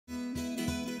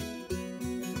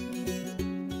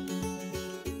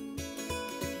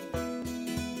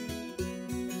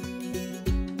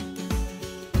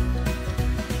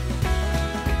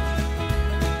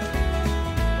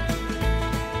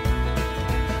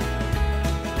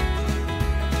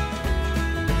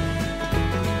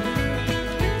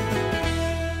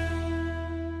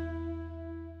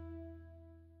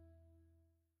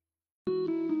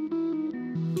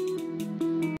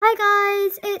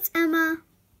it's Emma.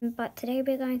 But today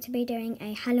we're going to be doing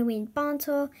a Halloween barn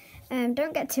tour.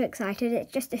 Don't get too excited,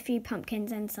 it's just a few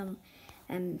pumpkins and some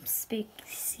spooky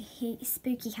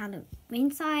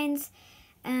Halloween signs.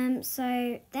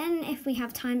 So then if we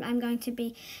have time, I'm going to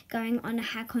be going on a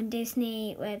hack on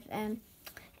Disney with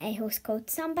a horse called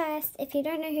Sunburst. If you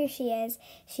don't know who she is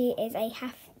a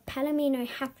Palomino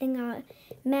halfling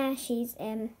mare. She's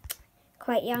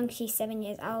quite young, she's 7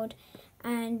 years old,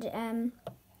 and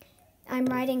I'm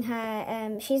riding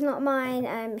her. She's not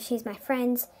mine, she's my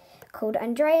friend's called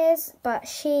Andrea's, but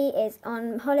she is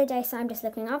on holiday, so I'm just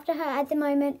looking after her at the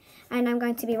moment, and I'm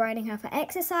going to be riding her for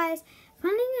exercise.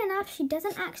 Funnily enough, she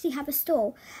doesn't actually have a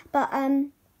stall, but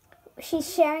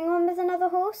she's sharing one with another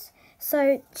horse.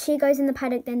 So she goes in the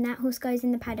paddock, then that horse goes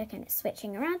in the paddock, and it's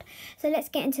switching around. So let's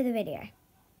get into the video.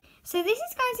 So this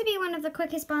is going to be one of the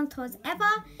quickest barn tours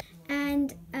ever,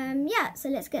 and yeah, so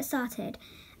let's get started.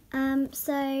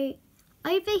 So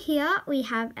over here we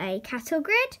have a cattle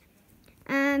grid.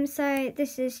 So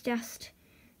this is just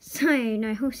so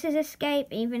no horses escape,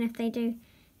 even if they do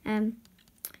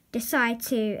decide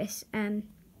to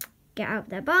get out of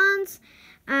their barns.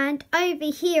 And over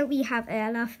here we have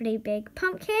a lovely big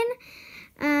pumpkin,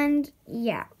 and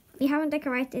yeah, we haven't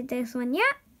decorated this one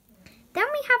yet. Then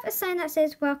we have a sign that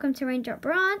says welcome to Raindrop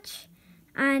Ranch,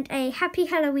 and a happy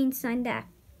Halloween sign there.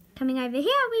 Coming over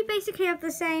here we basically have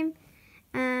the same,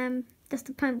 just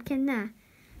a pumpkin there.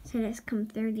 So let's come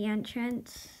through the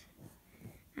entrance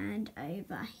and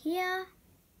over here.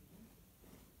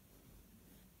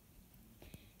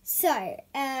 So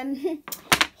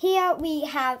here we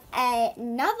have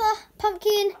another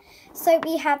pumpkin. So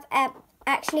we have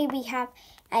we have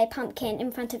a pumpkin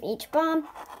in front of each barn,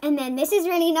 and then this is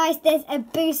really nice. There's a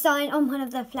boo sign on one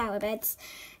of the flower beds.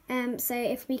 So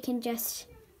if we can just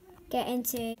get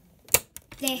into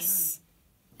this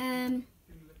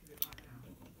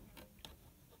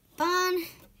barn,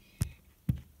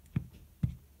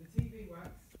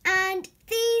 and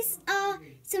these are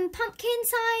some pumpkin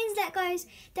signs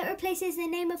that replaces the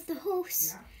name of the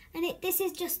horse, and this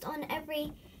is just on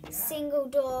every single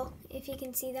door, if you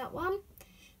can see that one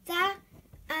there.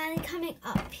 And coming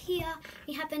up here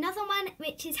we have another one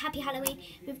which is Happy Halloween.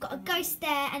 We've got a ghost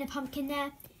there and a pumpkin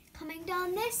there. Coming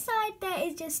down this side there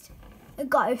is just a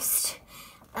ghost,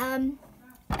 and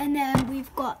then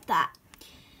we've got that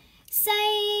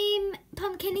same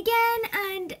pumpkin again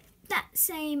and that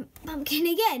same pumpkin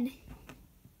again.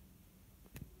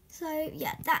 So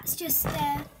yeah, that's just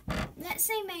the, let's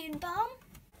say, main barn.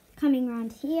 Coming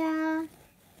around here,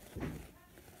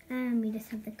 and we just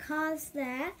have the cars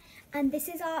there, and this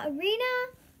is our arena,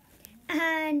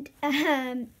 and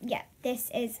yeah,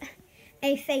 this is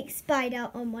a fake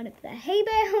spider on one of the hay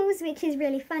bales, which is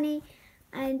really funny.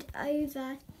 And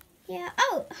over here,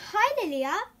 oh hi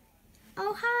Lilia,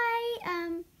 oh hi,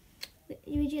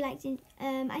 would you like to,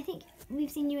 I think we've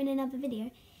seen you in another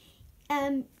video.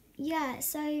 Yeah,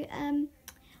 so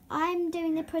I'm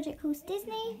doing the project called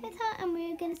Disney with her, and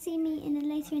we're going to see me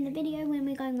later in the video when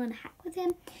we're going on a hack with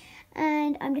him.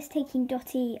 And I'm just taking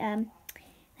Dottie, an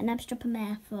Abstrapper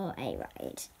mare, for a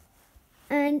ride.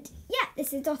 And yeah,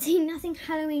 this is Dottie, nothing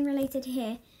Halloween related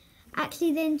here.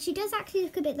 Actually, then she does actually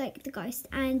look a bit like the ghost,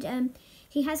 and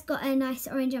she has got a nice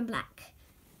orange and black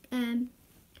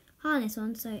harness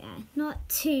on, so not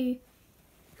too,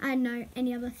 I don't know,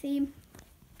 any other theme.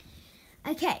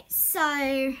 Okay,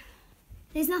 so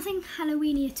there's nothing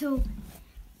Halloweeny at all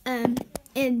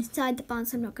inside the barn,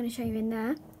 so I'm not going to show you in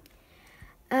there.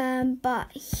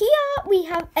 But here we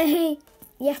have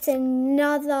yet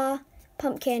another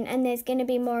pumpkin, and there's going to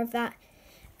be more of that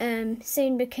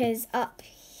soon, because up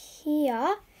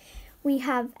here we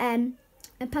have a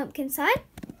pumpkin sign.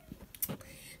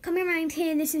 Coming around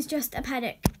here, this is just a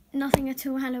paddock, nothing at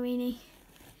all Halloweeny.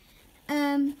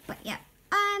 But yeah,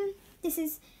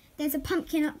 there's a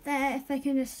pumpkin up there. If I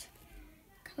can just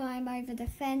climb over the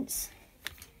fence,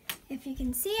 if you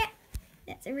can see it,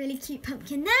 that's a really cute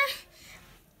pumpkin there.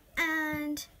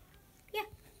 And yeah,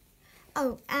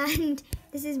 oh, and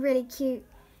this is really cute.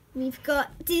 We've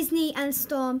got Disney and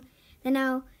Storm. They're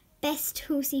now best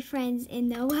horsey friends in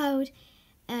the world,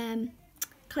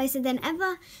 closer than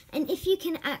ever. And if you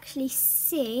can actually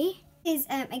see, is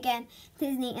again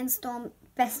Disney and Storm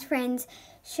best friends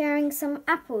sharing some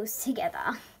apples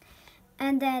together.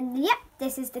 And then yeah,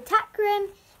 this is the tack room,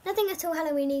 nothing at all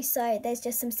Halloweeny. So there's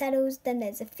just some saddles, then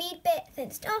there's a feed bit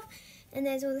fenced off, and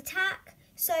there's all the tack.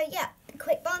 So yeah, a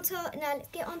quick barn tour. Now let's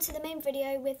get on to the main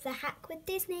video with the hack with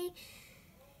Disney.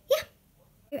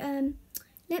 Yeah,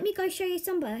 let me go show you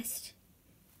Sunburst.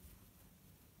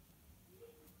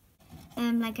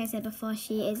 Like I said before,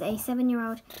 she is a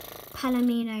 7-year-old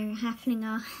Palomino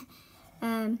Halflinger.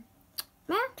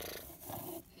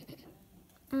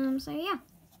 So yeah,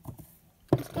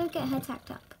 let's go get her tacked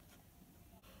up.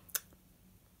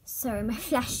 Sorry, my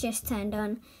flash just turned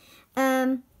on.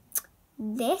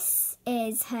 This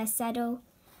is her saddle.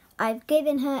 I've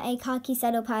given her a khaki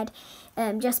saddle pad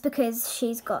just because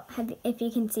she's got, if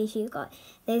you can see, she's got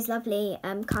those lovely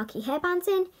khaki hairbands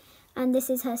in. And this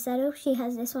is her saddle. She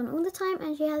has this one all the time,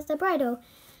 and she has the bridle.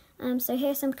 So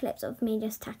here's some clips of me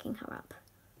just tacking her up.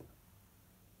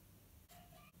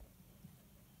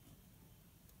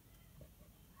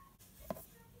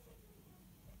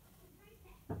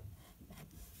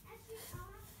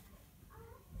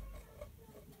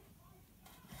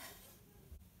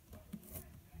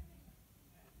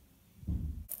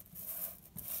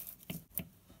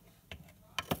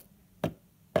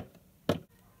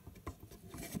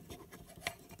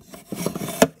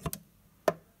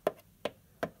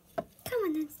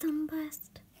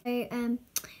 Sunburst. So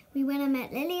we went and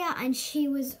met Lilia, and she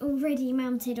was already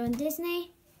mounted on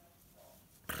Disney.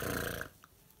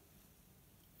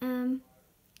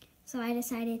 So I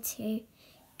decided to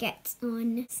get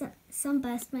on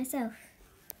Sunburst myself.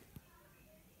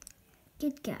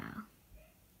 Good girl.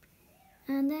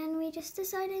 And then we just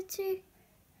decided to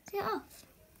get off.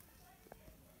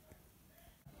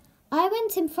 I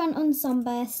went in front on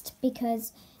Sunburst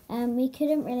because we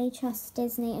couldn't really trust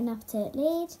Disney enough to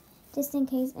lead, just in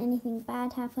case anything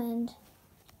bad happened.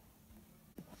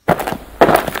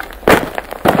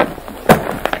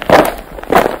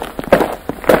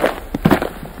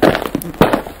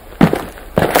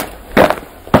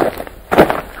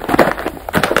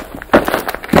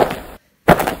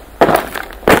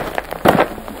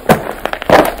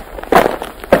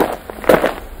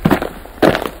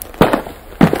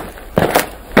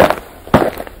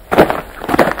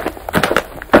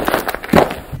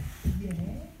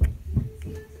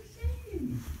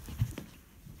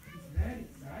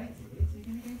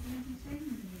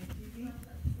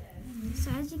 So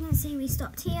as you can see, we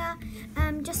stopped here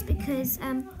just because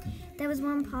there was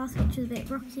one path which was a bit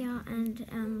rockier,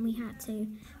 and we had to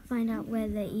find out where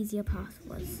the easier path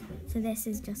was. So this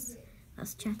is just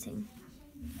us chatting.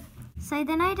 So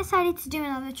then I decided to do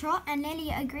another trot, and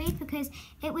Lilia agreed because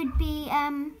it would be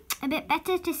a bit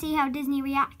better to see how Disney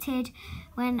reacted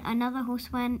when another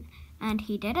horse went and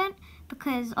he didn't,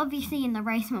 because obviously in the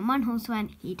race when one horse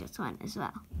went, he just went as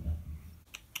well.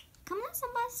 Come on,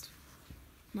 Sunburst.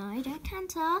 No, don't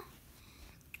canter.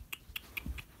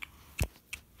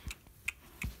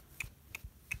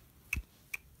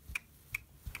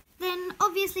 Then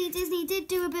obviously Disney did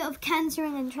do a bit of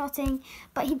cantering and trotting,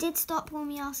 but he did stop when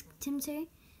we asked him to,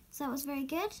 so that was very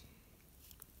good.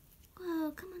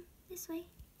 Whoa, come on, this way.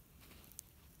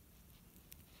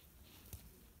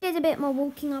 We did a bit more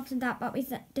walking after that, but we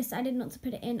decided not to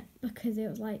put it in because it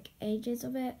was like ages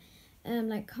of it,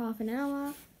 like half an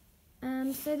hour.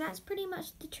 So that's pretty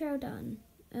much the trail done.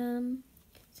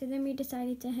 So then we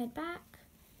decided to head back.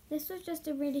 This was just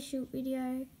a really short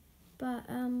video, but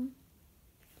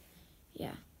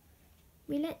yeah.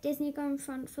 We let Disney go in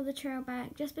front for the trail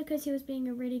back just because he was being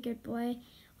a really good boy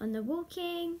on the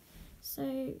walking.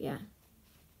 So yeah.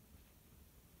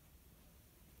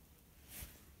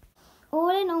 All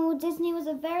in all, Disney was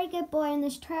a very good boy on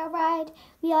this trail ride.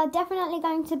 We are definitely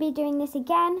going to be doing this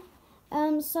again.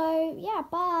 So yeah,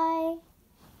 bye.